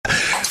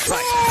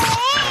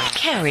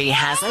Keri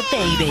has a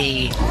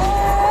baby.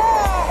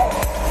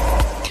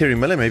 Keri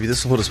Maule, maybe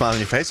this will put a smile on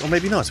your face, or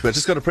maybe not. We've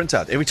just got a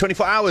printout. Every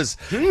 24 hours,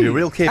 your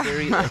real care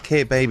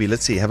baby.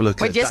 Let's see, have a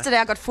look. Wait, yesterday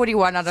I got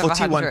 41 out of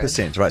 100.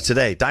 41%. Right,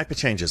 today, diaper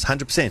changes,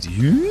 100%.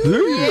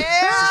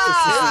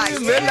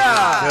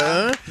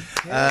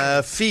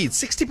 Feed,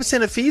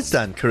 60% of feeds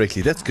done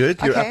correctly. That's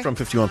good. You're up from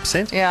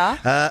 51%. Yeah.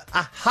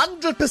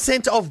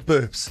 100% of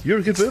burps. You're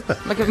a good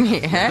burper. Look at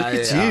me. Look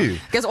at you.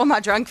 Because all my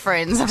drunk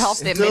friends have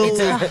helped them many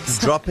times.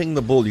 Dropping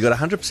the ball. You got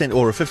 100%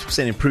 or a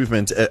 50%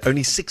 improvement.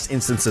 Only 6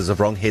 instances of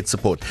wrong head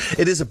support.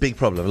 It is a big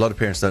problem. A lot of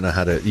parents don't know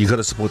how to. You got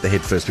to support the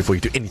head first before you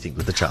do anything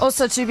with the child.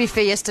 Also, to be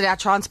fair, yesterday I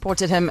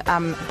transported him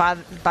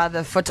by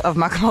the foot of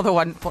my mother.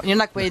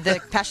 Like where the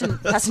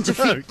passenger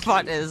feet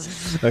part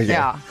is. Okay.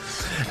 Yeah.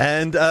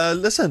 And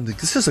listen,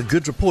 this is a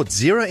good report.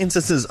 0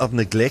 instances of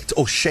neglect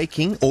or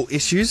shaking or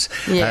issues.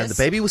 Yes. The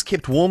baby was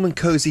kept warm and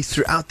cozy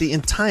throughout the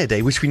entire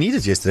day, which we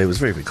needed yesterday. It was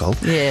very, very cold.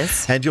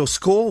 Yes. And your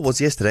score was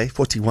yesterday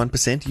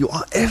 41%. You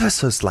are ever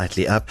so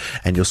slightly up.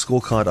 And your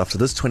scorecard after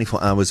this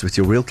 24 hours with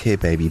your real care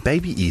baby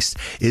East,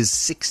 is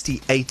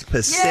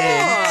 68%.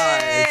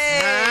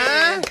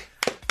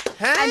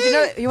 And you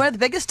know one of the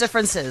biggest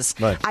differences?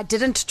 Right. I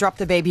didn't drop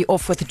the baby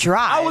off with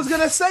drive. I was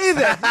going to say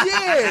that.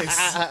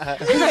 Yes.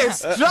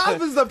 Yes.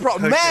 Drive is the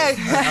problem. Man.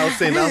 I'll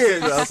send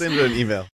her an email.